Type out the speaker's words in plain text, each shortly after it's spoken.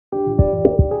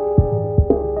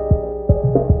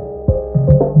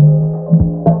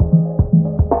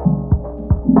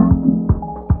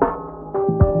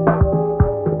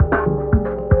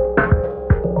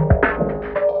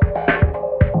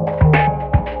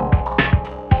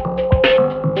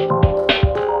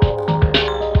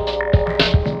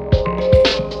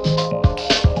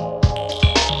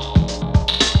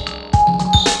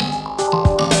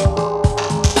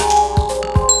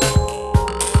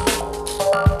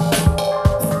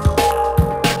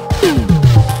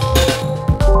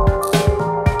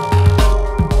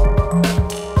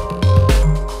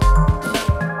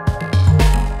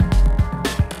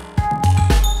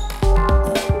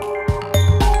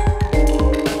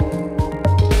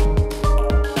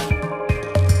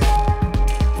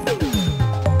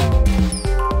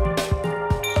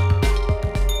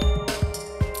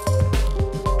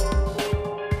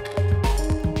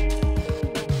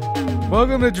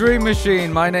welcome to Dream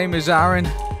Machine. My name is Arun.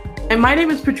 And my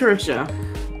name is Patricia.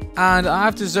 And I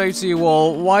have to say to you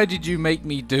all, why did you make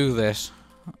me do this?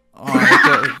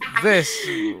 Let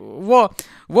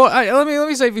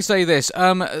me safely say this.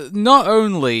 Not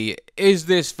only is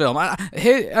this film,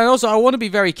 and also I want to be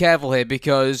very careful here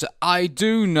because I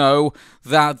do know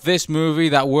that this movie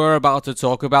that we're about to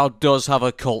talk about does have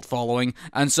a cult following,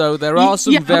 and so there are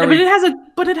some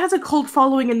but it has a cult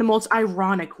following in the most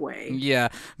ironic way. Yeah,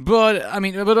 but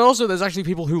also there's actually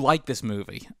people who like this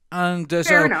movie, and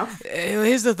Fair enough.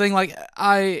 Here's the thing: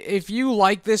 if you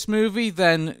like this movie,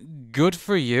 then good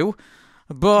for you.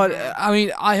 But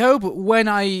I hope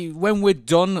when we're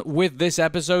done with this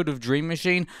episode of Dream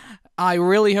Machine, I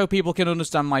really hope people can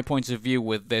understand my point of view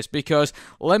with this, because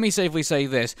let me safely say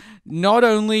this, not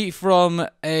only from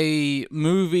a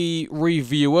movie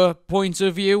reviewer point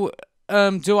of view,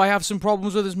 do I have some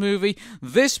problems with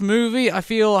this movie I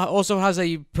feel also has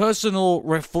a personal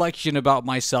reflection about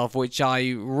myself, which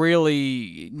I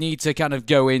really need to kind of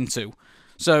go into.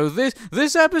 So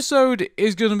this episode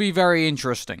is going to be very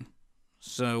interesting.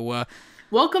 So,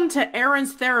 welcome to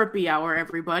Aaron's Therapy Hour,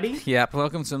 everybody. Yeah,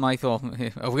 welcome to my thought. Are we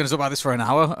going to talk about this for an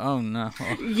hour? Oh no.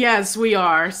 Yes, we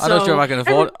are. So, I'm not sure if I can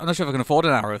afford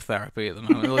an hour of therapy at the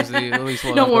moment. At least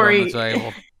what Don't worry. On the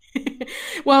table.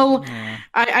 Well, yeah.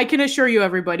 I can assure you,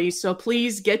 everybody. So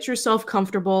please get yourself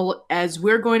comfortable, as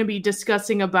we're going to be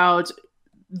discussing about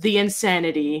the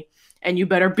insanity, and you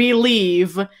better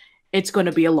believe it's going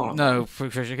to be a long one. No,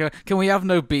 Patricia, can we have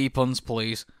no B puns,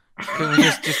 please? Can we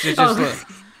just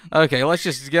okay, let's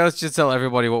just tell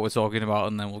everybody what we're talking about,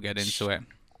 and then we'll get into it.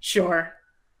 Sure.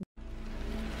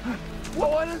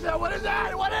 What is that? What is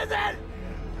that? What is it?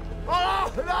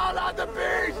 Oh, no, not the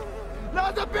bees!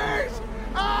 Not the bees!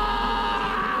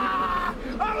 Ah!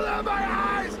 Open my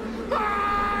eyes!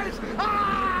 Eyes!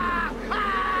 Ah! Ah!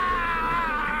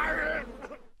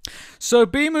 So,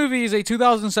 B-Movie is a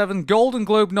 2007 Golden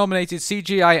Globe-nominated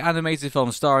CGI animated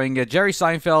film starring Jerry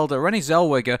Seinfeld, Renée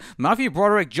Zellweger, Matthew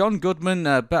Broderick, John Goodman,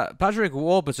 Patrick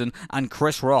Warburton, and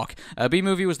Chris Rock.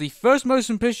 B-Movie was the first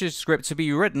motion picture script to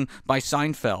be written by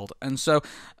Seinfeld. And so,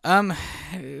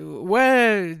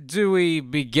 where do we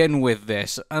begin with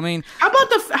this? I mean, how about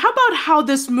how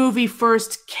this movie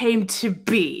first came to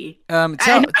be? No,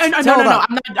 I'm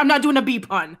not doing a B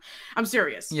pun. I'm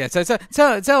serious. Yeah,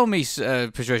 tell me,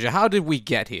 Patricia, how did we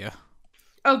get here?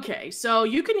 Okay, so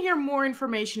you can hear more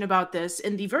information about this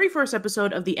in the very first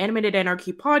episode of the Animated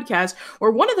Anarchy podcast,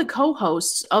 where one of the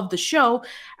co-hosts of the show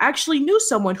actually knew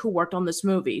someone who worked on this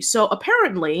movie. So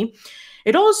apparently,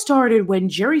 it all started when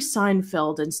Jerry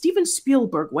Seinfeld and Steven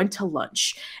Spielberg went to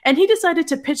lunch, and he decided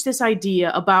to pitch this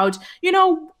idea about,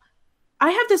 I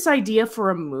have this idea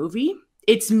for a movie.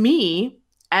 It's me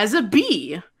as a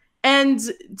bee. And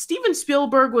Steven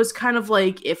Spielberg was kind of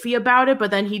iffy about it,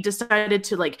 but then he decided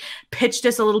to pitch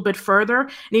this a little bit further.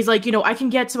 And he's like, I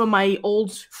can get some of my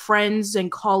old friends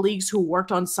and colleagues who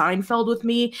worked on Seinfeld with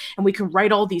me, and we can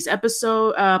write all these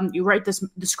episodes. You write the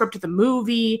script of the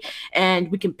movie, and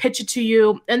we can pitch it to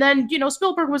you. And then,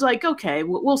 Spielberg was like, okay,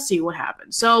 we'll see what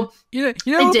happens. So I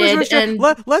did. And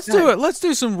let's do it. Let's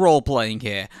do some role playing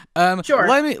here. Sure.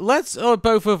 Let's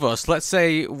both of us. Let's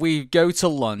say we go to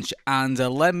lunch, and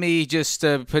let me just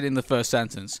put in the first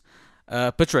sentence.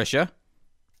 Patricia?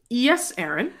 Yes,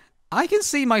 Aaron? I can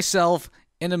see myself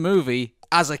in a movie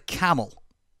as a camel.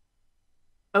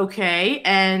 Okay,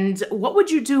 and what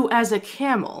would you do as a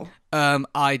camel?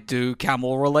 I do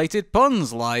camel-related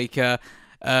puns, like how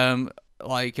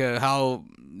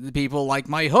people like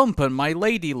my hump and my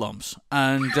lady lumps,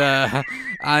 and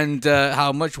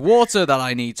how much water that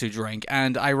I need to drink,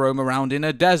 and I roam around in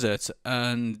a desert,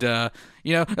 and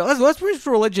let's bring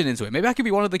religion into it. Maybe I could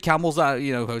be one of the camels that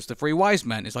host the Three Wise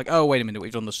Men. It's like, oh wait a minute,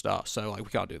 we've done the star, so we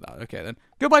can't do that. Okay then,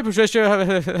 goodbye,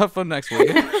 Patricia. Have fun next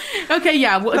week. Okay,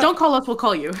 yeah. Don't call us, we'll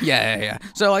call you. Yeah.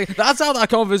 So that's how that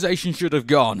conversation should have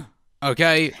gone.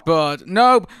 Okay, but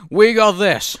nope, we got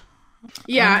this.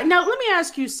 Yeah, now let me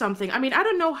ask you something. I mean, I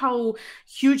don't know how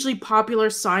hugely popular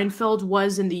Seinfeld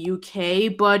was in the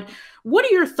UK, but what are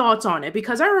your thoughts on it?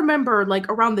 Because I remember,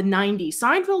 around the 90s,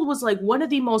 Seinfeld was, one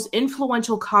of the most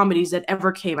influential comedies that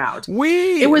ever came out.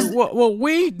 We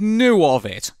knew of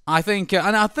it, I think,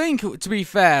 and I think, to be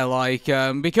fair,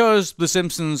 because The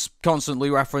Simpsons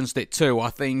constantly referenced it too, I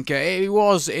think it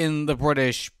was in the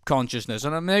British consciousness,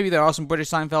 and maybe there are some British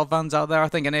Seinfeld fans out there, I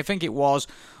think it was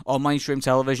on mainstream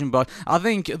television, but I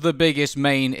think the biggest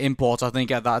main import,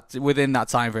 within that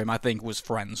time frame, was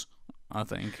Friends. I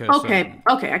think. Okay,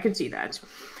 I can see that.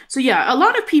 So yeah, a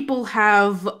lot of people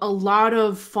have a lot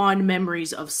of fond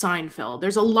memories of Seinfeld.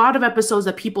 There's a lot of episodes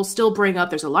that people still bring up.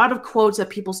 There's a lot of quotes that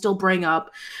people still bring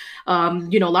up.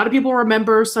 A lot of people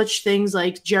remember such things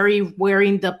like Jerry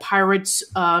wearing the pirate's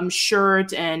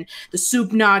shirt and the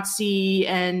soup Nazi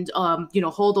and,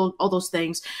 all those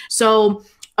things. So,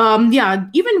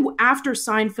 even after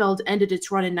Seinfeld ended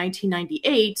its run in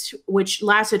 1998, which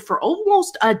lasted for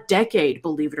almost a decade,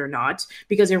 believe it or not,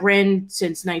 because it ran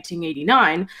since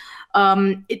 1989,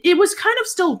 it was kind of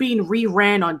still being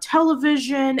reran on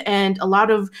television, and a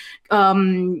lot of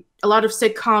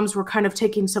sitcoms were kind of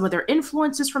taking some of their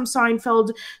influences from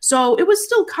Seinfeld, so it was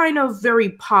still kind of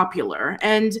very popular.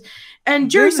 And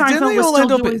Jerry Seinfeld was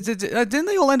still doing... Didn't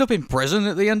they all end up in prison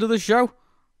at the end of the show?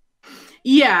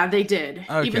 Yeah, they did.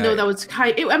 Okay. Even though that was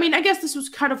I guess this was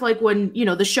kind of like when,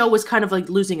 the show was kind of like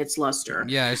losing its luster.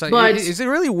 Yeah, it's like, but it's a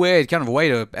really weird kind of way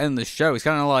to end the show. It's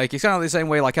kind of like the same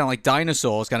way like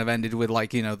dinosaurs kind of ended with like,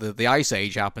 the Ice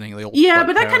Age happening. But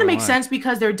that kind of makes sense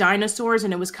because they're dinosaurs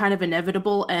and it was kind of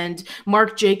inevitable. And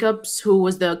Mark Jacobs, who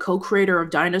was the co-creator of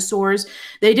Dinosaurs,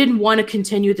 they didn't want to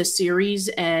continue the series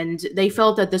and they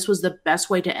felt that this was the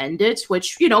best way to end it,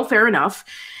 which, fair enough.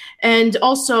 And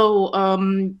also,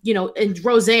 and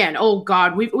Roseanne. Oh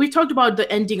God, we've talked about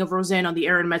the ending of Roseanne on the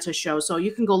Aaron Meta show, so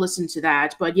you can go listen to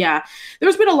that. But yeah,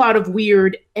 there's been a lot of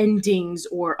weird endings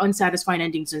or unsatisfying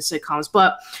endings in sitcoms.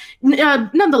 But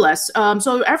nonetheless,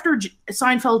 so after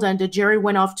Seinfeld ended, Jerry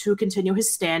went off to continue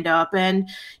his stand-up, and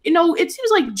it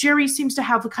seems like Jerry seems to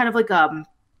have kind of like a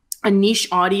niche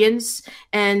audience,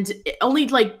 and only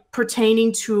like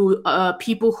pertaining to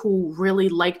people who really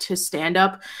liked his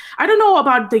stand-up. I don't know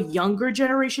about the younger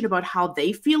generation about how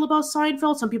they feel about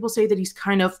Seinfeld. Some people say that he's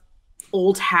kind of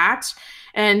old hat,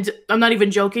 and I'm not even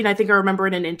joking. I think I remember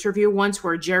in an interview once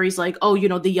where Jerry's like, "Oh,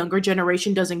 the younger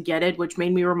generation doesn't get it," which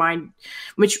kind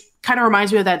of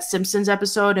reminds me of that Simpsons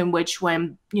episode in which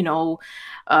when Principal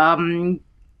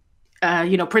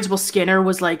Skinner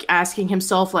was like asking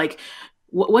himself like,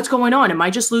 what's going on? Am I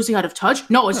just losing out of touch?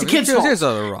 No, it's the kids' fault. The kids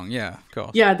are wrong, yeah, of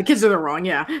course. Yeah, the kids are wrong,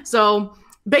 yeah. So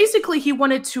basically he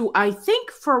wanted to, I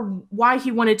think for why he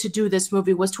wanted to do this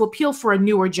movie was to appeal for a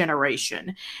newer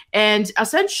generation. And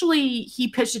essentially he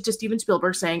pitched it to Steven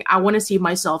Spielberg saying, I want to see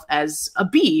myself as a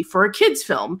bee for a kid's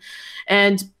film.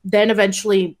 And then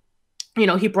eventually,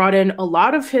 he brought in a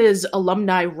lot of his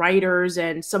alumni writers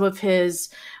and some of his,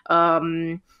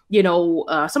 some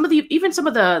of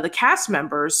the cast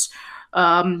members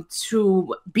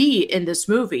to be in this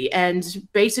movie. And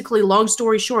basically, long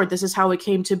story short, this is how it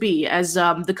came to be. As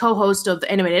the co-host of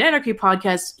the Animated Anarchy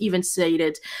podcast even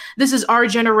stated, this is our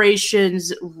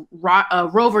generation's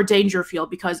Rover Dangerfield,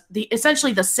 because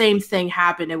essentially the same thing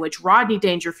happened in which Rodney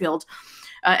Dangerfield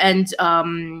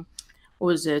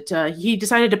he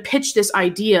decided to pitch this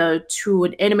idea to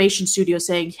an animation studio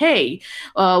saying, hey,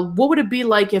 what would it be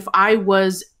like if I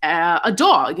was a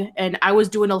dog and I was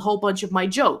doing a whole bunch of my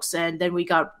jokes? And then we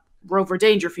got Rover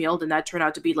Dangerfield, and that turned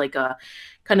out to be like a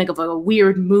kind of a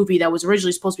weird movie that was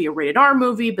originally supposed to be a rated R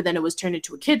movie, but then it was turned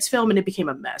into a kid's film and it became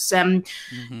a mess. And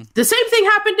the same thing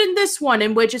happened in this one,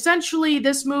 in which essentially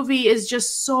this movie is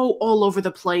just so all over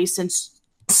the place and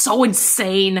so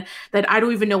insane that I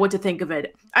don't even know what to think of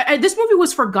it. This movie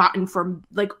was forgotten for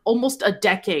like almost a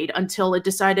decade until it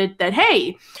decided that,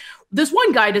 hey, this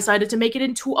one guy decided to make it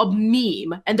into a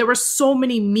meme. And there were so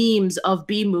many memes of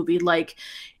B-movie, like,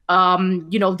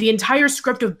 the entire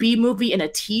script of B-movie in a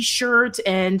t-shirt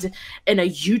and in a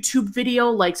YouTube video,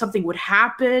 like something would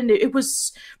happen. It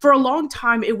was, for a long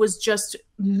time, it was just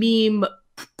meme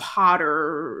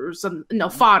fodder.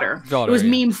 It was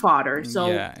meme fodder. So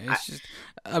yeah, it's just...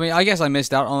 I guess I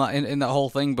missed out on that in that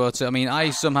whole thing, but I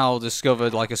somehow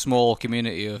discovered like a small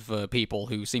community of people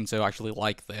who seem to actually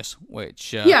like this,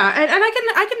 which and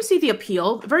I can see the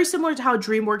appeal. Very similar to how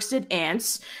DreamWorks did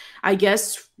Ants. I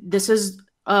guess this is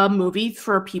a movie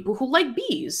for people who like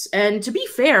bees. And to be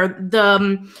fair,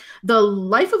 the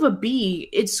life of a bee,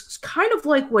 it's kind of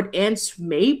like what Ants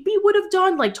maybe would have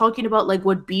done, like talking about like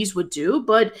what bees would do,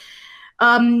 but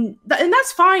and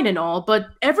that's fine and all, but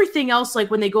everything else,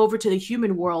 like when they go over to the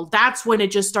human world, that's when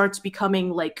it just starts becoming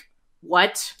like,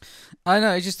 what? I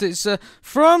know, it's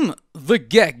from the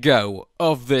get-go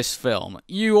of this film,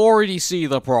 you already see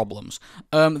the problems.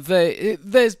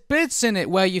 There's bits in it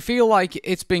where you feel like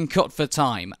it's been cut for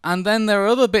time, and then there are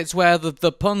other bits where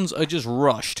the puns are just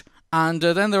rushed. And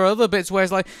then there are other bits where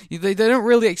it's like, they don't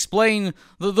really explain,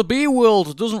 the bee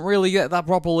world doesn't really get that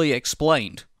properly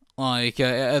explained. Like,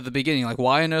 at the beginning, like,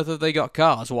 why on earth have they got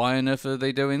cars? Why on earth are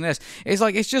they doing this? It's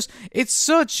like, it's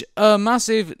such a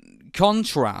massive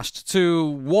contrast to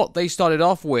what they started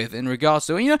off with in regards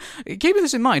to, keeping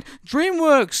this in mind,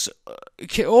 DreamWorks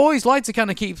always like to kind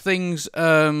of keep things,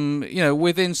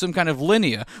 within some kind of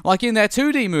linear. Like in their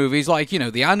 2D movies, like,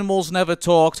 the animals never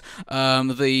talked,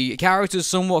 the characters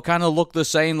somewhat kind of look the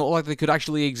same, look like they could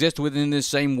actually exist within this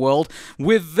same world.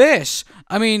 With this,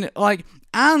 I mean, like,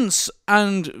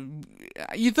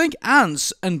 you'd think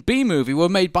Ants and B-Movie were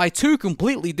made by two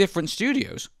completely different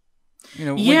studios.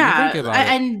 When you think about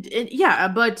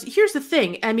it. But here's the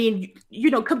thing. I mean,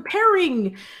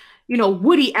 comparing,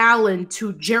 Woody Allen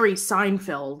to Jerry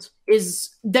Seinfeld is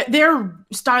that their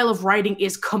style of writing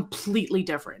is completely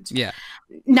different. Yeah.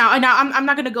 Now I'm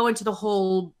not going to go into the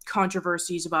whole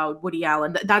controversies about Woody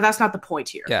Allen. That's not the point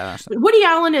here. Yeah. Woody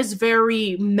Allen is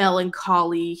very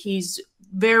melancholy. He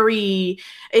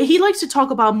likes to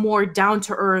talk about more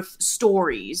down-to-earth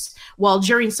stories, while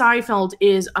Jerry Seinfeld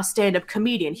is a stand-up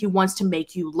comedian. He wants to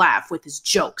make you laugh with his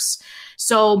jokes.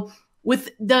 So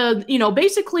with the,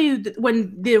 basically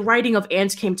when the writing of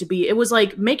Ants came to be, it was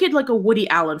like, make it like a Woody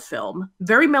Allen film.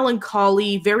 Very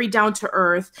melancholy, very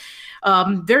down-to-earth,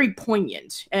 very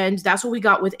poignant. And that's what we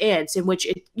got with Ants, in which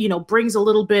it, brings a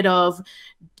little bit of,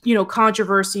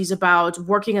 controversies about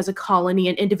working as a colony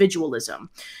and individualism.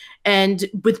 And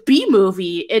with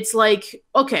B-Movie, it's like,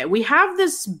 okay, we have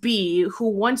this bee who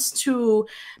wants to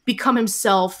become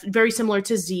himself, very similar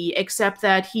to Z, except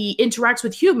that he interacts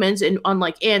with humans, and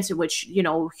unlike Ants, in which,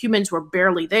 humans were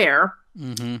barely there.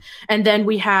 Mm-hmm. And then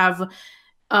we have,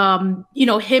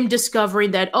 him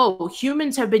discovering that,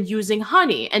 humans have been using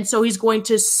honey. And so he's going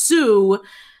to sue,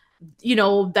 he's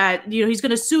going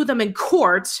to sue them in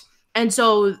court. And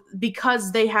so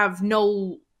because they have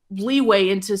no leeway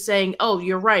into saying, oh,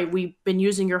 you're right, we've been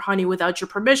using your honey without your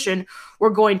permission, we're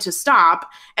going to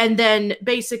stop. And then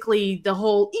basically the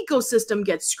whole ecosystem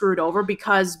gets screwed over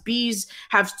because bees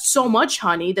have so much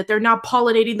honey that they're not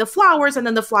pollinating the flowers, and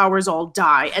then the flowers all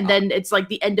die. And then it's like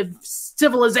the end of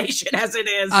civilization as it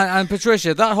is. And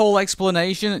Patricia, that whole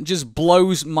explanation just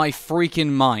blows my freaking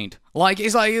mind. Like,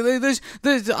 it's like,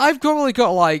 I've probably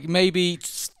got like maybe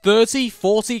 30,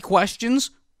 40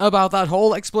 questions about that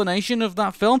whole explanation of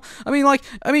that film.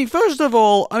 First of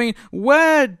all,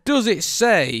 where does it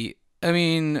say,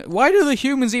 why do the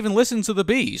humans even listen to the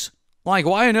bees? Like,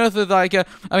 why on earth are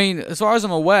as far as I'm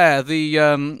aware,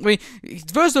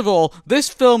 first of all, this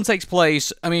film takes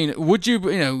place,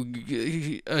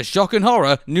 shock and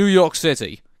horror, New York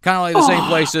City. Kind of like the same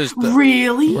place as...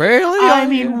 Really?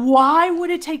 Really? Why would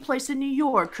it take place in New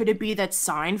York? Could it be that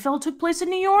Seinfeld took place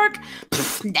in New York?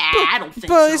 I don't think so.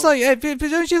 But it's like,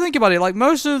 don't you think about it? Like,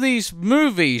 most of these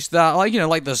movies that, like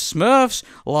the Smurfs,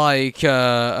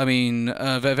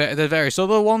 the various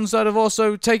other ones that have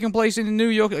also taken place in New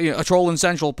York, A Troll in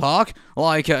Central Park,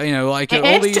 all these...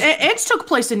 Ants took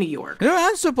place in New York.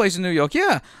 Ants took place in New York,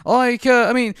 yeah. Wouldn't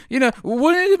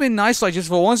it have been nice, just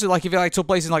for once, if it took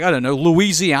place in, I don't know,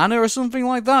 Louisiana or something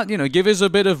like that, give us a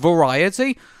bit of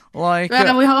variety. We'll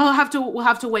have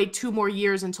to wait 2 more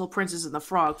years until Princess and the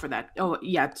Frog for that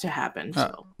to happen.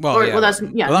 So. New Orleans,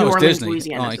 Disney.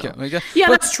 Louisiana.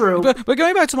 That's true. But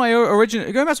going back to my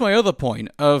other point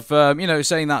of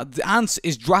saying that Ants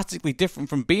is drastically different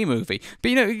from B-Movie.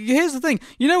 But here's the thing.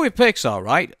 With Pixar,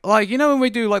 right? When we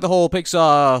do the whole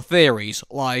Pixar theories,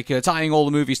 tying all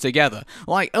the movies together,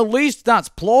 at least that's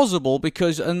plausible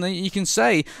because then you can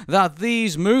say that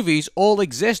these movies all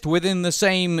exist within the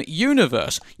same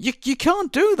universe. You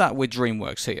can't do that with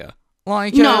DreamWorks here.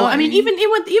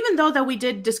 Even though that we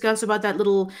did discuss about that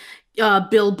little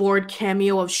billboard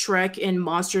cameo of Shrek in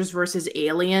Monsters vs.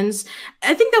 Aliens,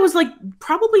 I think that was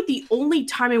probably the only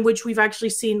time in which we've actually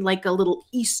seen a little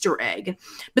Easter egg.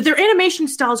 But their animation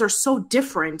styles are so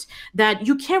different that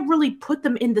you can't really put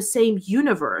them in the same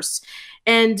universe.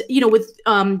 And with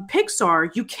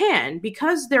Pixar, you can,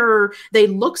 because they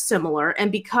look similar,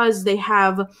 and because they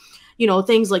have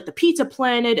things like the Pizza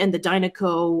Planet and the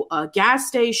Dynaco gas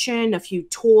station, a few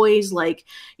toys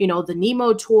the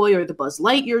Nemo toy or the Buzz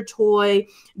Lightyear toy.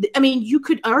 You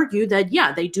could argue that,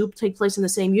 they do take place in the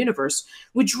same universe.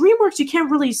 With DreamWorks, you can't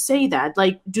really say that.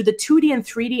 Do the 2D and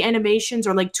 3D animations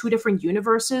are 2 different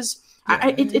universes?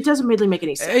 It doesn't really make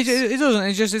any sense. It doesn't.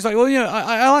 It's like,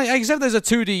 I except there's a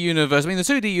 2D universe. The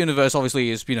 2D universe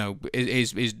obviously is the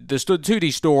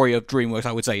 2D story of DreamWorks,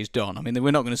 I would say, is done.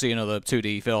 We're not going to see another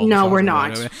 2D film. No, we're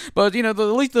not. But at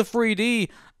least the 3D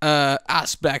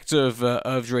aspect of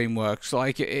DreamWorks,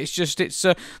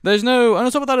 there's no, and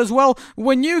on top of that as well,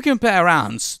 when you compare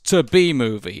Ants to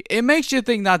B-Movie, it makes you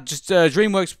think that just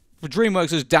DreamWorks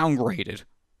has downgraded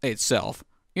itself.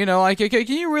 You know, like, can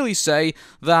you really say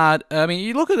that? I mean,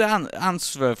 you look at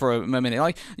ants for a minute.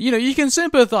 Like, you know, you can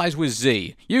sympathize with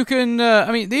Z. You can.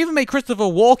 I mean, they even make Christopher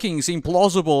Walken seem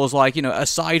plausible as, like, you know, a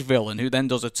side villain who then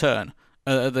does a turn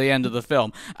at the end of the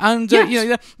film. And Yes. you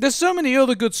know, there's so many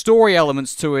other good story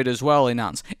elements to it as well in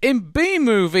Ants. In B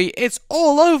Movie, it's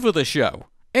all over the show.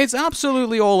 It's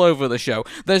absolutely all over the show.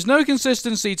 There's no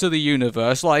consistency to the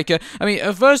universe. Like, I mean,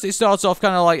 at first it starts off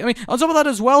kind of like, I mean, on top of that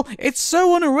as well, it's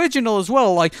so unoriginal as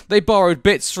well. Like, they borrowed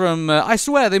bits from, I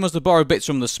swear they must have borrowed bits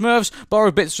from the Smurfs,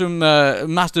 borrowed bits from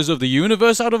Masters of the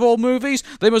Universe out of all movies.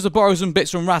 They must have borrowed some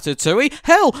bits from Ratatouille.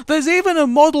 Hell, there's even a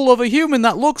model of a human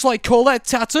that looks like Colette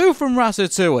Tattoo from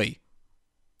Ratatouille.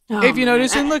 Oh, if you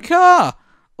notice in the car.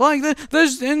 Like,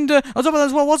 there's, and on top of that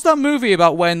as well, what's that movie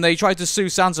about when they tried to sue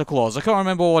Santa Claus? I can't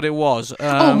remember what it was.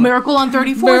 Miracle on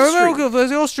 34th Street. Miracle on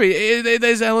 34th Street.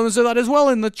 There's elements of that as well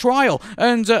in the trial.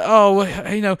 And,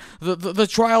 you know, the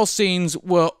trial scenes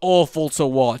were awful to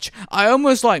watch. I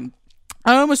almost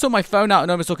took my phone out and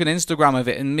almost took an Instagram of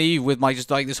it, and me with my just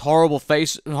like this horrible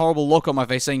look on my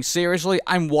face saying, seriously,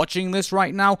 I'm watching this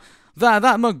right now?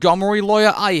 That Montgomery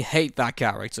lawyer, I hate that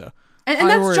character. And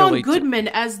that's really John Goodman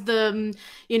as the,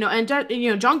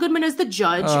 John Goodman as the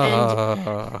judge,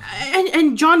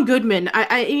 and John Goodman.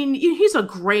 I mean, he's a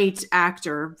great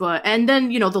actor, and then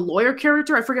the lawyer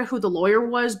character. I forget who the lawyer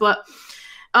was, but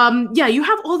you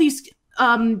have all these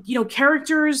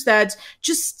characters that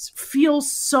just feel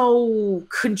so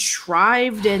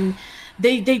contrived, and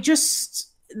they just.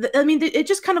 I mean, it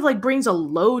just kind of like brings a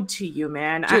load to you,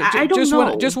 man. I don't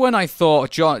know. Just when I thought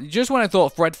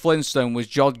Fred Flintstone was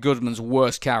John Goodman's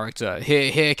worst character,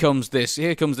 here comes this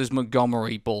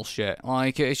Montgomery bullshit.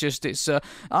 Like,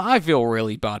 I feel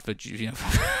really bad for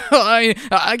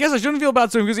I guess I shouldn't feel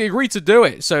bad to him because he agreed to do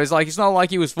it. So it's like, it's not like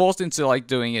he was forced into like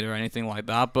doing it or anything like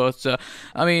that. But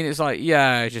I mean, it's like,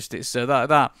 yeah,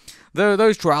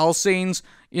 those trial scenes,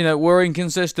 were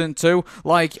inconsistent too.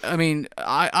 Like, I mean,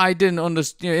 I didn't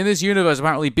understand. In this universe,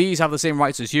 apparently bees have the same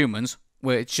rights as humans.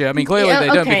 Which, I mean, clearly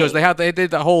they don't, because they did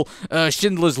that whole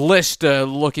Schindler's List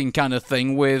looking kind of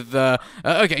thing with,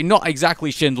 not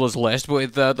exactly Schindler's List, but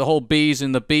with the whole bees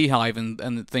in the beehive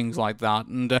and things like that,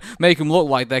 and make them look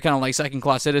like they're kind of like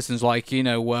second-class citizens, like,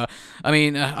 I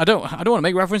mean, I don't want to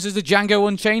make references to Django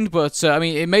Unchained, but, I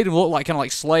mean, it made them look like kind of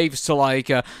like slaves to, like,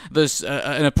 this,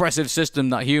 an oppressive system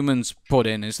that humans put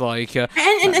in. It's like... and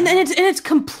it's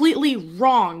completely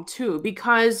wrong, too,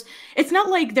 because it's not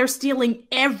like they're stealing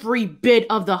every bit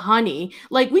of the honey.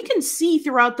 Like, we can see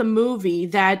throughout the movie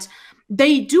that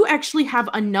they do actually have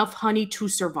enough honey to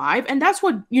survive, and that's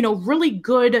what really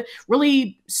good,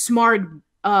 really smart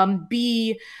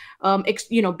bee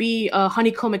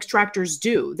honeycomb extractors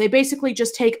do. They basically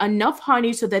just take enough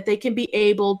honey so that they can be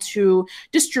able to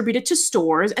distribute it to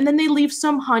stores, and then they leave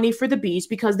some honey for the bees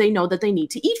because they know that they need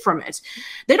to eat from it.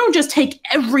 They don't just take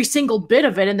every single bit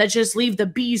of it and then just leave the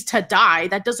bees to die.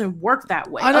 That doesn't work that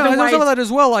way. I know, I know that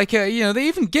as well. Like, they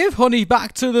even give honey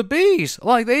back to the bees.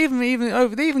 Like, they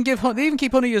even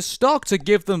keep honey as stock to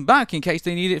give them back in case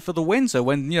they need it for the winter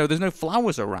when there's no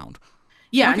flowers around.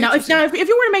 Yeah. Okay, if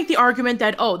you were to make the argument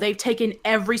that, they've taken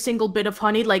every single bit of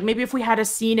honey, like maybe if we had a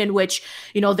scene in which,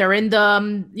 they're in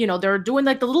the, they're doing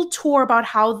like the little tour about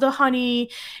how the honey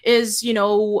is,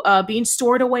 being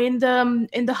stored away in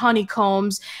the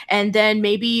honeycombs. And then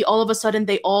maybe all of a sudden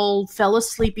they all fell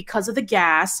asleep because of the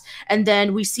gas. And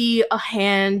then we see a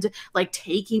hand like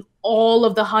taking all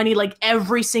of the honey, like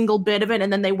every single bit of it.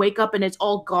 And then they wake up and it's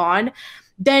all gone.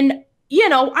 Then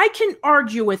I can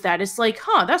argue with that. It's like,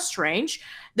 that's strange.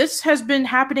 This has been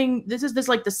happening. This is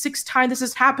like the sixth time this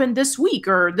has happened this week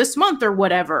or this month or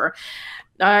whatever.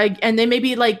 And then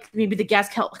maybe the gas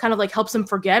kind of like helps him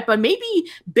forget, but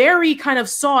maybe Barry kind of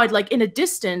saw it like in a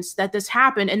distance that this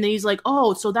happened. And then he's like,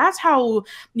 oh, so that's how,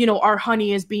 our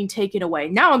honey is being taken away.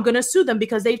 Now I'm going to sue them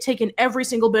because they've taken every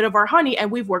single bit of our honey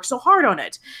and we've worked so hard on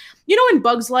it. In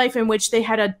Bug's Life, in which they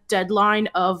had a deadline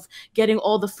of getting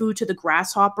all the food to the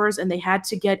grasshoppers and they had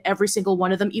to get every single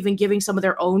one of them, even giving some of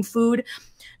their own food.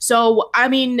 So, I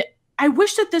mean, I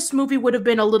wish that this movie would have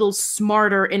been a little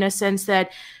smarter in a sense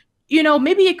that,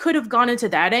 maybe it could have gone into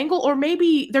that angle, or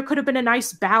maybe there could have been a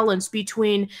nice balance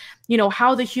between,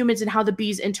 how the humans and how the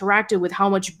bees interacted with how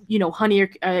much, honey,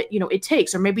 it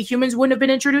takes. Or maybe humans wouldn't have been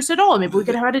introduced at all. Maybe we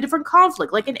could have had a different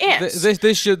conflict, like an ant.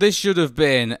 This should have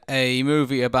been a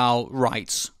movie about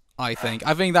rights. I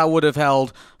think that would have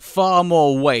held far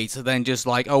more weight than just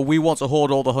like, oh, we want to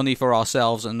hoard all the honey for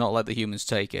ourselves and not let the humans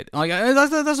take it. Like,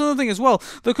 that's another thing as well.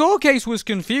 The court case was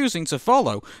confusing to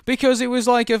follow because it was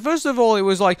like, first of all, it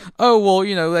was like, oh,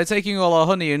 well, they're taking all our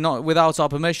honey and not without our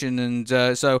permission,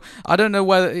 and so I don't know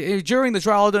whether during the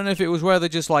trial, I don't know if it was whether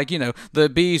just like the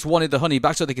bees wanted the honey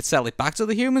back so they could sell it back to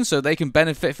the humans so they can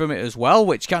benefit from it as well,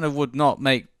 which kind of would not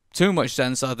make too much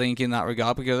sense, I think, in that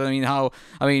regard, because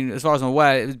as far as I'm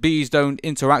aware, bees don't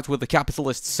interact with the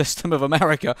capitalist system of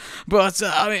America. But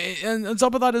and on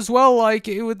top of that as well, like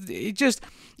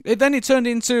it turned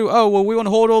into, oh well, we want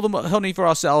to hoard all the honey for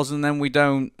ourselves, and then we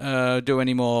don't do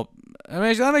any more.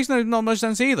 That makes not much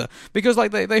sense either, because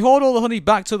like they hoard all the honey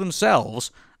back to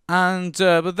themselves. And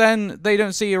but then they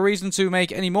don't see a reason to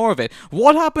make any more of it.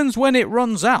 What happens when it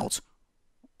runs out?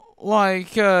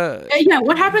 Like,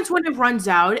 what happens when it runs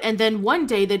out, and then one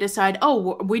day they decide,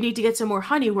 oh, we need to get some more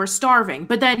honey, we're starving.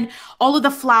 But then all of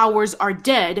the flowers are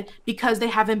dead because they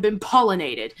haven't been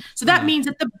pollinated. So that means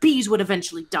that the bees would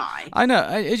eventually die. I know,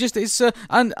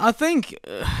 and I think,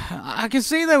 I can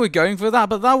see they were going for that,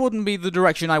 but that wouldn't be the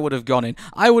direction I would have gone in.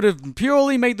 I would have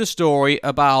purely made the story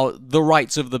about the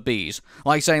rights of the bees.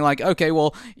 Like saying, like, okay,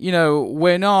 well,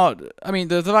 we're not,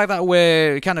 the fact that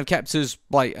we're kind of kept as,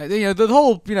 like, the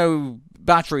whole,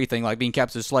 battery thing, like being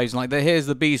kept as slaves, and like here's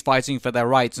the bees fighting for their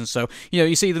rights, and so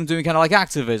you see them doing kind of like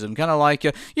activism, kind of like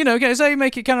say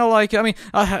make it kind of like,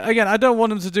 again, I don't want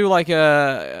them to do like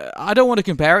I don't want to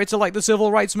compare it to like the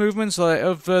civil rights movements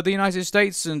of the United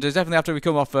States, and definitely after we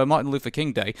come off Martin Luther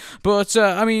King Day, but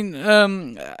at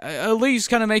least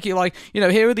kind of make it like,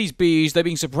 here are these bees, they're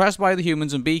being suppressed by the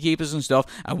humans and beekeepers and stuff,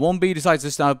 and one bee decides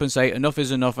to stand up and say enough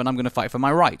is enough and I'm going to fight for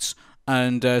my rights.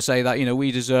 And say that,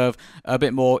 we deserve a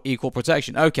bit more equal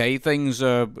protection. Okay, things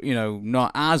are,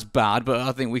 not as bad, but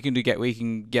I think we can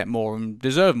get more and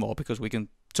deserve more because we can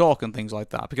talk and things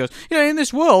like that. Because, in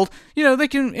this world, they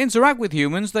can interact with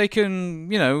humans, they can,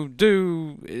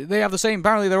 they have the same,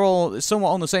 apparently they're all somewhat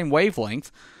on the same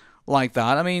wavelength like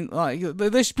that.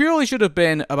 This purely should have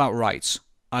been about rights,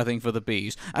 I think, for the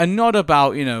bees, and not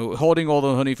about, hoarding all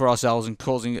the honey for ourselves and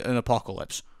causing an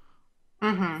apocalypse.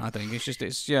 Mm-hmm. I think it's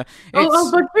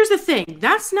but here's the thing.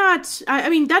 That's not,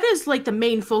 that is like the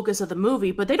main focus of the movie,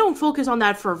 but they don't focus on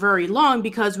that for very long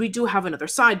because we do have another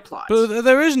side plot. But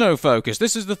there is no focus.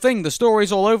 This is the thing. The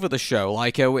story's all over the show.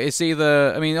 Like, it's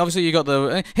either, obviously you got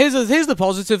here's the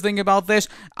positive thing about this.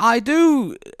 I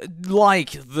do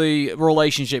like the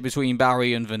relationship between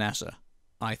Barry and Vanessa,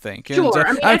 I think. Sure.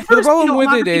 And the problem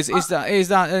with it is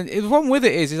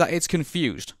that it's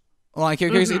confused. Like,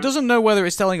 because it doesn't know whether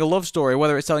it's telling a love story or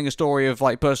whether it's telling a story of,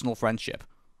 like, personal friendship.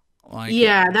 Like,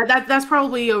 that's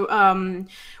probably one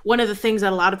of the things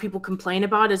that a lot of people complain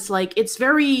about. It's like, it's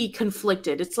very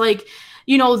conflicted. It's like,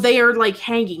 they are, like,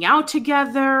 hanging out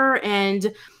together,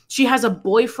 and she has a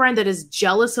boyfriend that is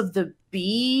jealous of the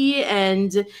bee,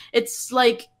 and it's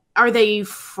like, are they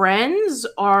friends?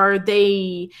 Are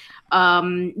they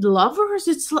lovers?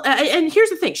 And here's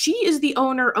the thing. She is the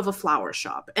owner of a flower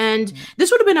shop. And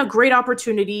this would have been a great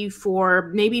opportunity for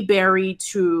maybe Barry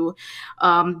to,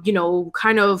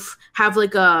 kind of have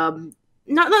like a,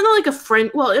 not like a friend.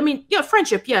 Well,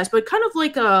 friendship, yes, but kind of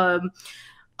like a,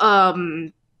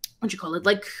 what you call it?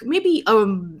 Like maybe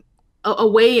a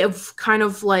way of kind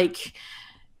of like,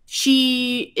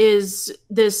 she is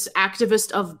this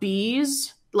activist of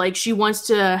bees. Like, she wants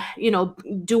to,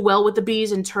 do well with the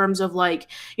bees in terms of, like,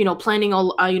 planting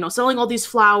all, selling all these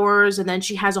flowers. And then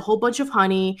she has a whole bunch of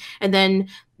honey. And then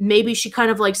maybe she kind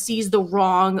of, like, sees the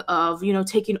wrong of,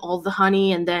 taking all the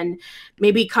honey. And then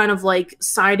maybe kind of, like,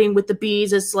 siding with the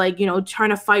bees. It's like, trying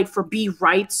to fight for bee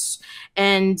rights.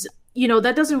 And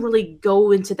that doesn't really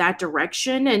go into that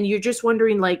direction, and you're just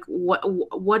wondering, like,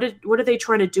 what are they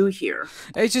trying to do here?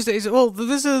 This is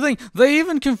the thing. They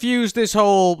even confused this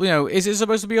whole, is it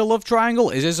supposed to be a love triangle?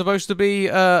 Is it supposed to be,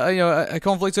 a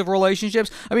conflict of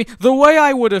relationships? The way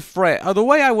I would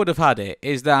have had it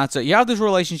is that you have this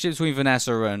relationship between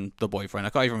Vanessa and the boyfriend. I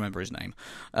can't even remember his name.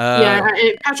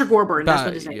 Patrick Warburton. That's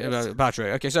what his name is.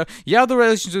 Patrick. Okay, so you have the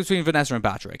relationship between Vanessa and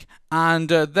Patrick, and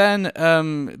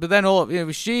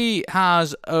she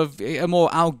has a more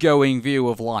outgoing view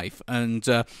of life and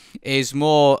is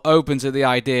more open to the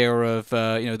idea of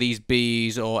these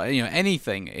bees or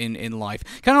anything in life,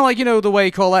 kind of like the way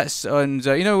Colette's and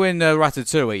in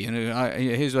Ratatouille.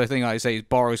 Here's the thing I say: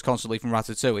 borrows constantly from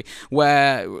Ratatouille,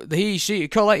 where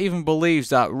Colette even believes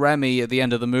that Remy at the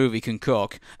end of the movie can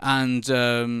cook, and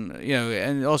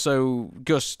and also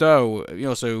Gusteau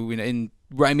also in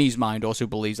Remy's mind also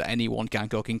believes that anyone can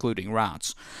cook, including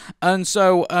rats. And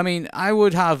so, I mean, I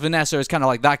would have Vanessa as kind of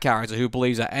like that character who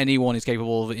believes that anyone is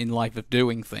capable in life of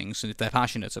doing things, and if they're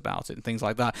passionate about it, and things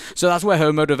like that. So that's where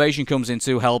her motivation comes in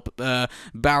to help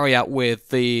Barry out with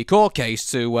the court case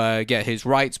to get his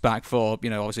rights back for,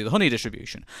 obviously the honey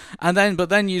distribution. But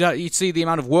then you'd see the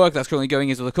amount of work that's currently going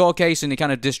into the court case, and it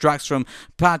kind of distracts from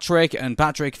Patrick, and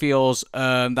Patrick feels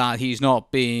that he's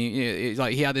not being,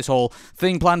 like, he had this whole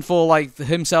thing planned for, like,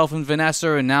 himself and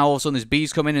Vanessa, and now all of a sudden this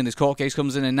bees come in, and this court case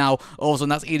comes in, and now all of a sudden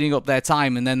that's eating up their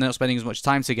time, and then they're not spending as much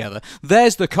time together.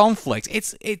 There's the conflict.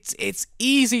 It's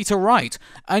easy to write,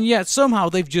 and yet somehow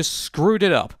they've just screwed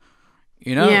it up.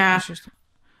 Yeah. It's just,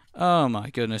 oh my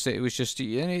goodness, it was just,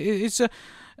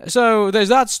 so there's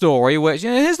that story, which,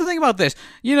 here's the thing about this.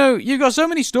 You've got so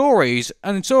many stories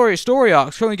and story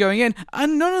arcs currently going in,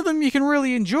 and none of them you can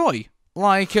really enjoy.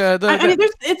 Like,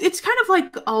 it's kind of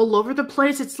like all over the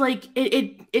place. It's like,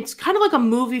 it's kind of like a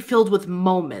movie filled with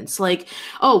moments. Like,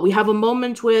 oh, we have a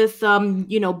moment with,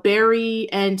 Barry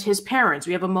and his parents.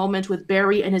 We have a moment with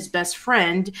Barry and his best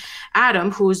friend,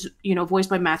 Adam, who's, voiced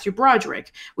by Matthew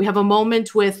Broderick. We have a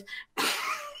moment with...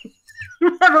 We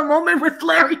have a moment with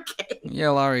Larry King. Yeah,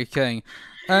 Larry King.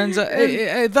 And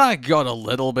that got a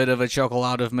little bit of a chuckle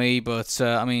out of me, but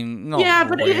I mean, not really. Yeah,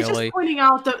 but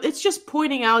it's just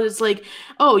pointing out. It's like,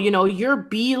 oh, you're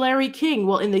B. Larry King.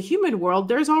 Well, in the human world,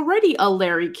 there's already a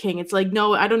Larry King. It's like,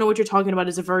 no, I don't know what you're talking about.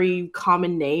 It's a very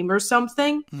common name or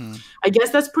something. I guess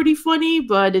that's pretty funny,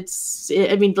 but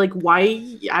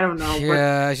why? I don't know.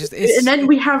 Yeah, and then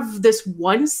we have this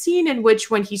one scene in which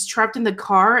when he's trapped in the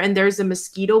car and there's a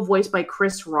mosquito voiced by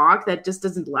Chris Rock that just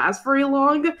doesn't last very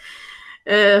long.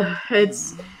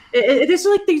 It's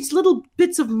like these little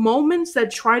bits of moments that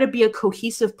try to be a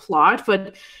cohesive plot,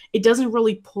 but it doesn't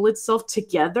really pull itself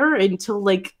together until,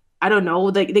 like, I don't know,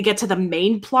 they get to the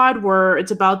main plot where it's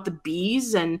about the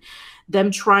bees and them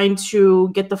trying to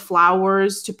get the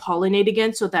flowers to pollinate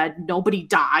again so that nobody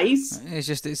dies. It's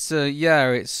just, and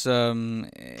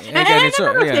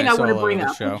another thing I want to bring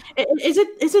up.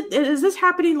 Is this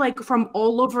happening, like, from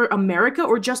all over America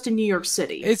or just in New York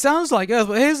City? It sounds like Earth,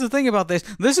 but here's the thing about this.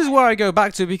 This is where I go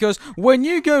back to, because when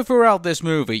you go throughout this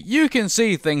movie, you can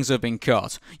see things have been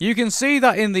cut. You can see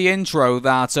that in the intro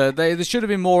that there should have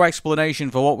been more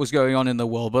explanation for what was going on in the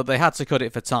world, but they had to cut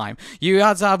it for time. You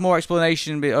had to have more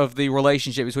explanation of the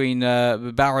relationship between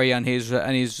Barry and his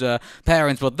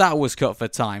parents, but that was cut for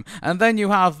time. And then you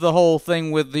have the whole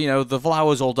thing with the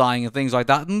flowers all dying and things like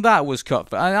that, and that was cut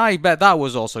for, and I bet that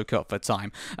was also cut for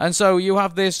time. And so you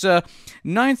have this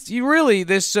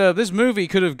this movie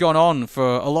could have gone on for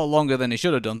a lot longer than it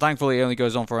should have done. Thankfully, it only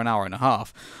goes on for an hour and a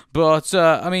half. But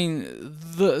I mean,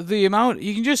 the amount,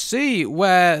 you can just see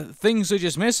where things are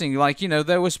just missing. Like,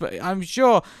 I'm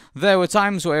sure there were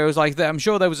times where it was like that. I'm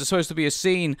sure there was supposed to be a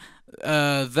scene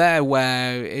there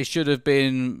where it should have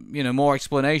been, more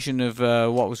explanation of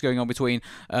what was going on between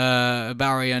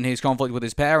Barry and his conflict with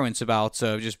his parents about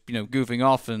just, goofing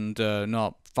off and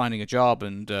not finding a job,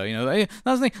 and that's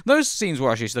the thing. Those scenes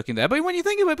were actually stuck in there. But when you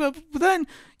think of it, but then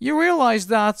you realize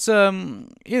that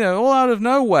all out of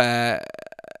nowhere,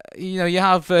 you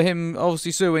have him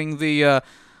obviously suing the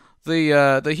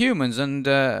humans, and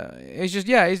it's just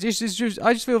I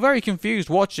just feel very confused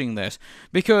watching this,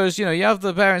 because you have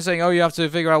the parents saying, oh, you have to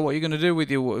figure out what you're going to do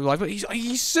with your life, but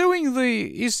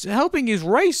he's helping his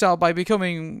race out by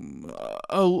becoming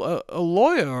a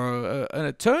lawyer or an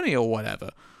attorney or whatever.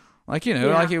 Like,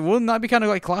 like, wouldn't that be kind of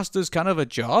like classed as kind of a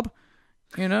job?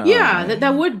 Yeah,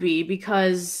 that would be,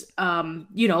 because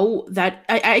that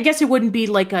I guess it wouldn't be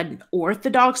like an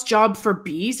orthodox job for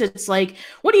bees. It's like,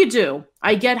 what do?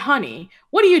 I get honey.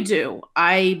 What do?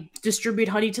 I distribute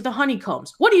honey to the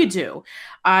honeycombs. What do?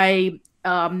 I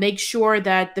make sure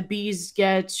that the bees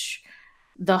get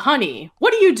the honey.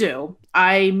 What do?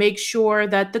 I make sure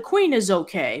that the queen is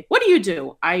okay. What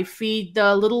do? I feed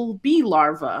the little bee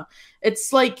larva.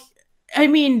 It's like, I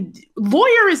mean,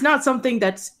 lawyer is not something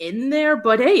that's in there,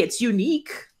 but hey, it's unique.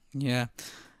 Yeah.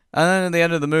 And then at the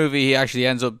end of the movie, he actually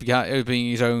ends up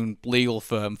opening his own legal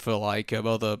firm for, like,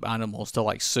 other animals to,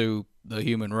 like, sue the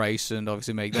human race and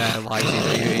obviously make their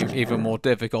lives even more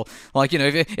difficult. Like,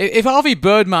 if Harvey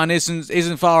Birdman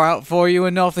isn't far out for you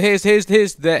enough, here's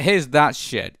that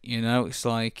shit. It's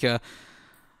like,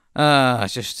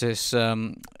 it's just this.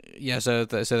 So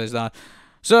there's that.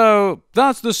 So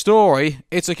that's the story.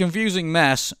 It's a confusing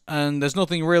mess, and there's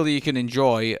nothing really you can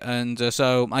enjoy. And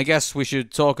so I guess we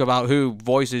should talk about who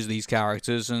voices these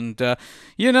characters. And Jerry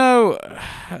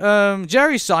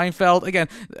Seinfeld. Again,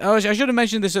 I should have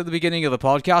mentioned this at the beginning of the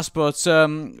podcast, but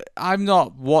I've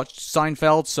not watched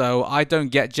Seinfeld, so I don't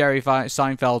get Jerry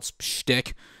Seinfeld's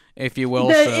shtick, if you will.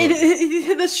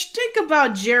 The shtick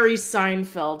about Jerry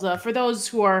Seinfeld, for those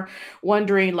who are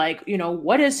wondering, like,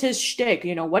 what is his shtick?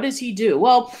 What does he do?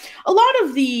 Well, a lot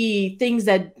of the things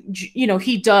that,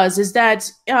 he does is that,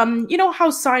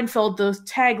 how Seinfeld, the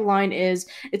tagline is,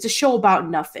 it's a show about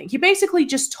nothing. He basically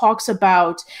just talks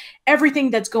about everything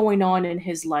that's going on in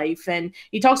his life. And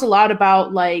he talks a lot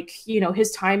about, like,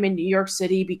 his time in New York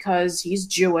City because he's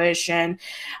Jewish. And,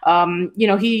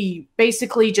 he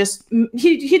basically just,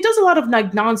 he does a lot of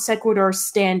like non sequitur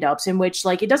stand-ups in which,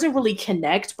 like, it doesn't really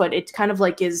connect, but it kind of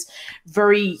like is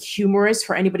very humorous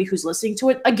for anybody who's listening to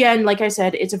it. Again, like I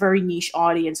said, it's a very niche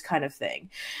audience kind of thing.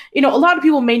 A lot of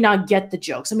people may not get the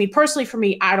jokes. I mean, personally for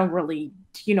me, I don't really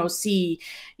see,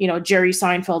 Jerry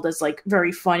Seinfeld as like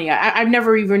very funny. I've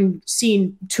never even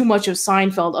seen too much of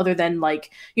Seinfeld other than like,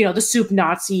 the soup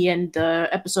Nazi and the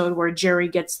episode where Jerry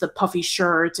gets the puffy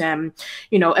shirt and,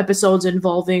 episodes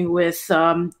involving with,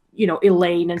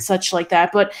 Elaine and such like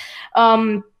that. But,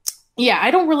 yeah,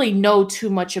 I don't really know too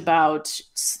much about,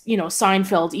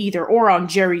 Seinfeld either, or on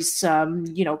Jerry's,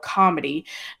 comedy.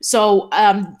 So,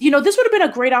 this would have been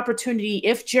a great opportunity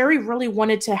if Jerry really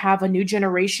wanted to have a new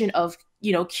generation of,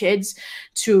 kids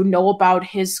to know about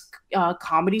his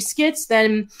comedy skits.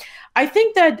 Then I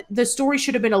think that the story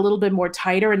should have been a little bit more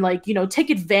tighter and, like, take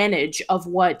advantage of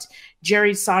what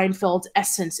Jerry Seinfeld's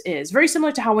essence is. Very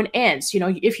similar to how in Ants,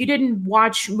 if you didn't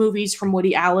watch movies from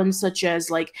Woody Allen, such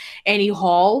as like Annie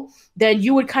Hall, then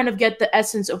you would kind of get the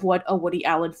essence of what a Woody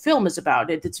Allen film is about.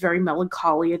 It's very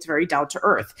melancholy. It's very down to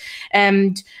earth.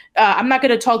 And I'm not going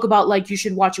to talk about like you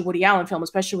should watch a Woody Allen film,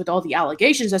 especially with all the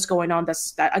allegations that's going on.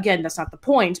 That's not the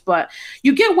point. But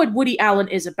you get what Woody Allen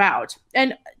is about.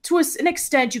 And to an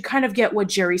extent, you kind of get what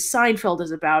Jerry Seinfeld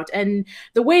is about. And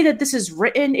the way that this is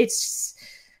written,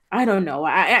 I don't know.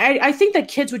 I think that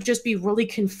kids would just be really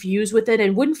confused with it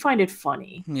and wouldn't find it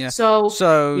funny. Yeah.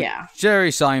 So yeah.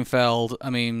 Jerry Seinfeld, I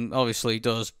mean, obviously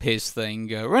does his thing.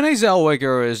 Renee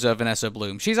Zellweger is Vanessa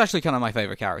Bloom. She's actually kind of my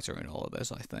favorite character in all of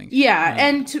this, I think. Yeah,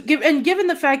 and given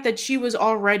the fact that she was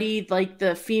already like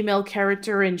the female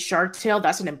character in Shark Tale,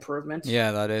 that's an improvement.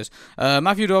 Yeah, that is.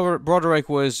 Matthew Broderick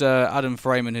was Adam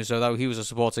Freeman, he was a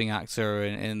supporting actor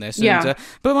in this. Yeah. And,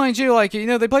 but mind you, like,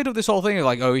 they played up this whole thing of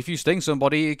like, oh, if you sting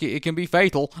somebody, it can be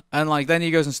fatal, and like then he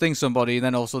goes and stings somebody, and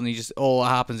then all of a sudden all that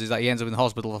happens is that he ends up in the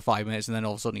hospital for 5 minutes, and then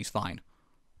all of a sudden he's fine.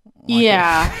 Like,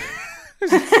 yeah.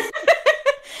 It's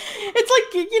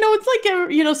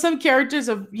like some characters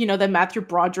of that Matthew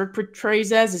Broderick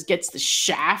portrays as gets the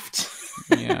shaft.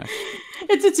 Yeah.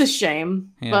 It's a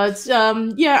shame. Yeah. But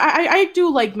I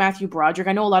do like Matthew Broderick.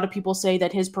 I know a lot of people say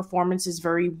that his performance is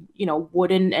very,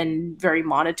 wooden and very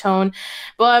monotone.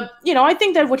 But, I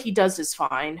think that what he does is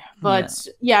fine. But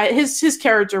yeah, his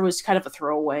character was kind of a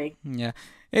throwaway. Yeah.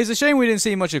 It's a shame we didn't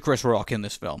see much of Chris Rock in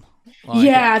this film.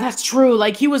 Yeah, that's true.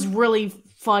 Like, he was really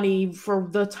funny for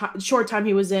the short time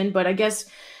he was in, but I guess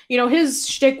his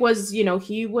shtick was,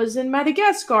 he was in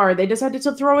Madagascar. They decided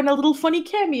to throw in a little funny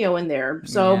cameo in there.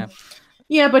 So,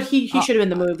 yeah, but he should have been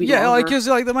the movie. Yeah, longer. because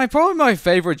my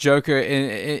favorite Joker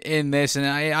in this, and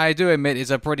I do admit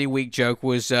it's a pretty weak joke,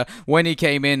 was when he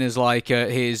came in as like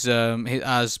his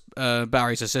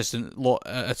Barry's assistant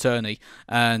attorney,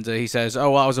 and he says,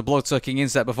 "Oh, well, I was a blood-sucking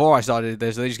insect before I started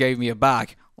this. So they just gave me a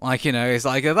bag." Like, it's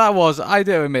like I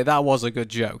do admit that was a good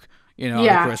joke.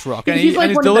 Chris Rock, and his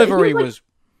delivery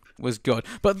was good,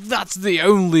 but that's the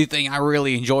only thing I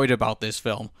really enjoyed about this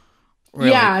film.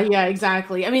 Really. Yeah,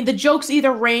 exactly. I mean, the jokes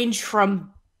either range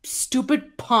from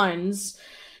stupid puns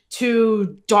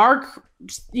to dark,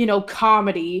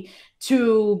 comedy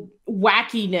to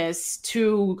wackiness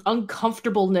to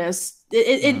uncomfortableness.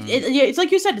 It's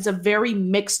like you said, it's a very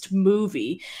mixed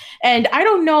movie. And I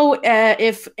don't know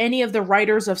if any of the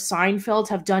writers of Seinfeld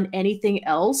have done anything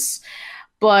else,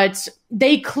 but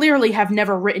they clearly have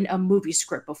never written a movie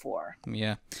script before.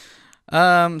 Yeah.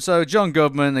 So John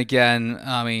Goodman again.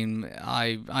 I mean,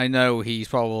 I know he's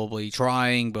probably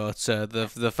trying, but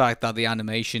the fact that the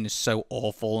animation is so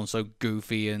awful and so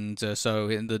goofy, and so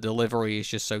the delivery is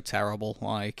just so terrible.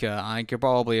 Like, I could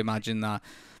probably imagine that.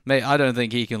 I don't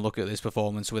think he can look at this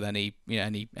performance with any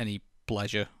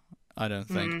pleasure. I don't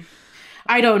think.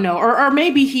 I don't know. Or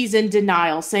maybe he's in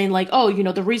denial, saying like, oh,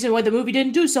 the reason why the movie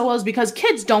didn't do so well is because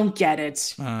kids don't get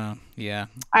it. Yeah.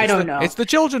 I don't know. It's the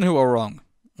children who are wrong.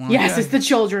 Yes, it's the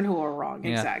children who are wrong.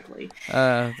 Yeah. Exactly.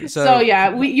 So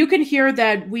yeah, you can hear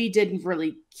that we didn't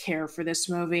really care for this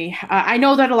movie. I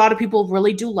know that a lot of people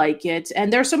really do like it,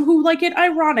 and there's some who like it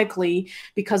ironically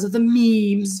because of the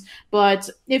memes. But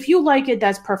if you like it,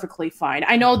 that's perfectly fine.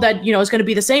 I know that it's going to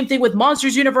be the same thing with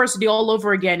Monsters University all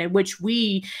over again, in which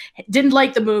we didn't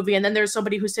like the movie, and then there's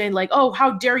somebody who's saying like, "Oh,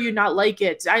 how dare you not like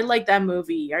it? I like that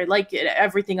movie. I like it,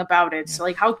 everything about it. So,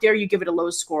 like, how dare you give it a low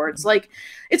score?" It's like,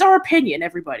 it's our opinion,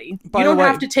 everybody. You don't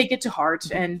have to take it to heart,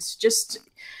 and just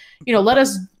let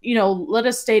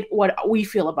us state what we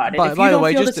feel about it. If you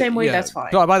don't feel the same way, that's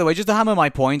fine. By the way, just to hammer my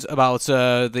point about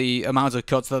the amount of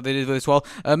cuts that they did as well,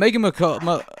 Megan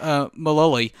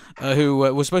Mullally, who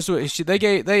was supposed to,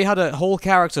 they had a whole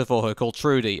character for her called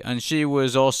Trudy, and she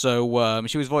was also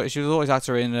she was a voice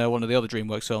actor in one of the other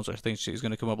DreamWorks films. I think she's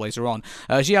going to come up later on.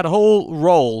 She had a whole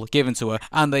role given to her,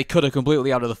 and they cut her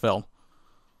completely out of the film.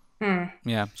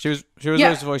 Yeah, she was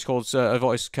a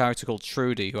voice character called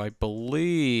Trudy, who I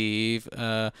believe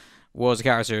was a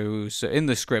character who's in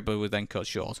the script but was then cut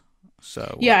short.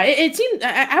 So yeah, it seemed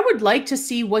I would like to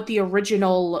see what the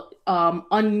original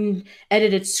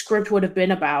unedited script would have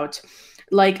been about.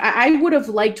 Like I would have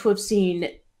liked to have seen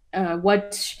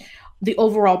what the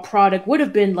overall product would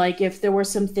have been like if there were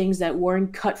some things that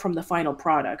weren't cut from the final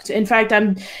product. In fact,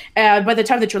 by the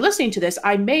time that you're listening to this,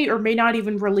 I may or may not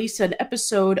even release an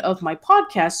episode of my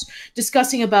podcast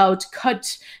discussing about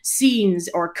cut scenes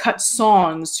or cut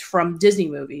songs from Disney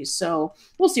movies. So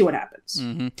we'll see what happens.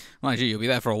 Mm-hmm. Well, actually, you'll be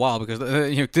there for a while because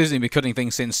Disney have been cutting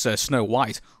things since Snow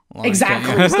White.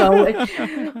 Exactly.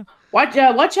 So watch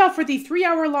out for the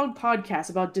 3-hour-long podcast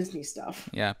about Disney stuff.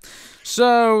 Yeah.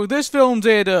 So this film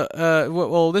did.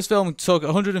 This film took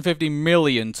 $150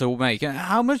 million to make.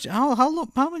 How much? How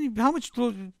much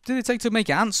did it take to make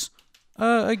Ants?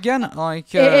 Again,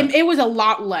 like it was a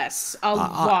lot less. A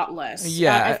lot less.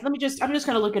 Yeah. I'm just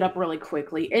gonna look it up really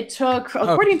quickly. It took,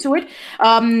 according to it,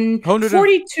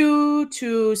 42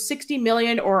 to 60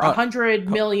 million or 100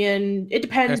 million. It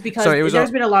depends because there's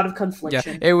been a lot of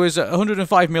confliction. Yeah, it was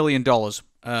 $105 million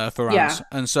for Ants,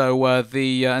 and so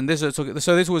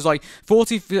this was like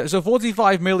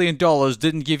 $45 million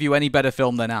didn't give you any better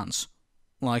film than Ants.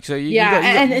 Like so,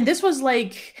 and this was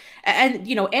like,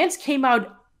 Ants came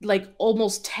out like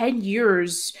almost 10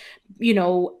 years,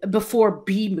 before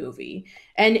B movie.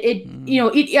 And it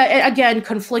again,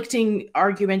 conflicting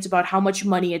arguments about how much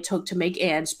money it took to make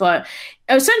Ants, but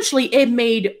essentially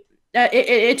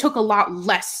it took a lot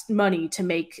less money to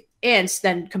make Ants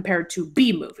than compared to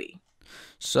B movie.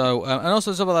 So, and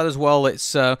also some of that as well,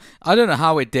 it's, I don't know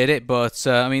how it did it, but,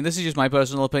 I mean, this is just my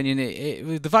personal opinion.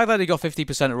 The fact that it got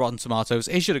 50% at Rotten Tomatoes,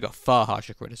 it should have got far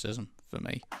harsher criticism for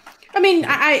me. I mean,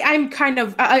 I'm kind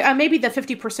of, maybe the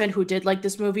 50% who did like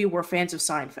this movie were fans of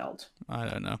Seinfeld. I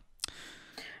don't know.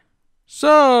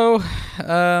 So,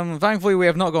 thankfully we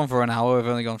have not gone for an hour, we've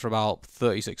only gone for about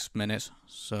 36 minutes.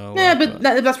 So, yeah, but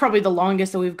that's probably the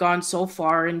longest that we've gone so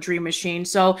far in Dream Machine.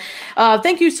 So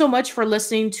thank you so much for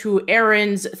listening to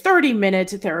Aaron's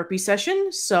 30-minute therapy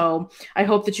session. So I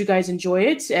hope that you guys enjoy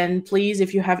it. And please,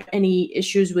 if you have any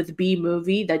issues with B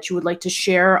movie that you would like to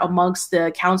share amongst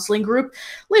the counseling group,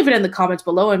 leave it in the comments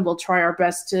below and we'll try our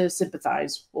best to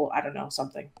sympathize. Well, I don't know,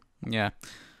 something. Yeah.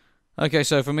 Okay,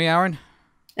 so for me, Aaron.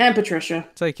 And Patricia.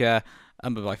 Take care,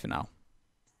 and bye-bye for now.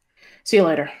 See you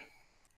later.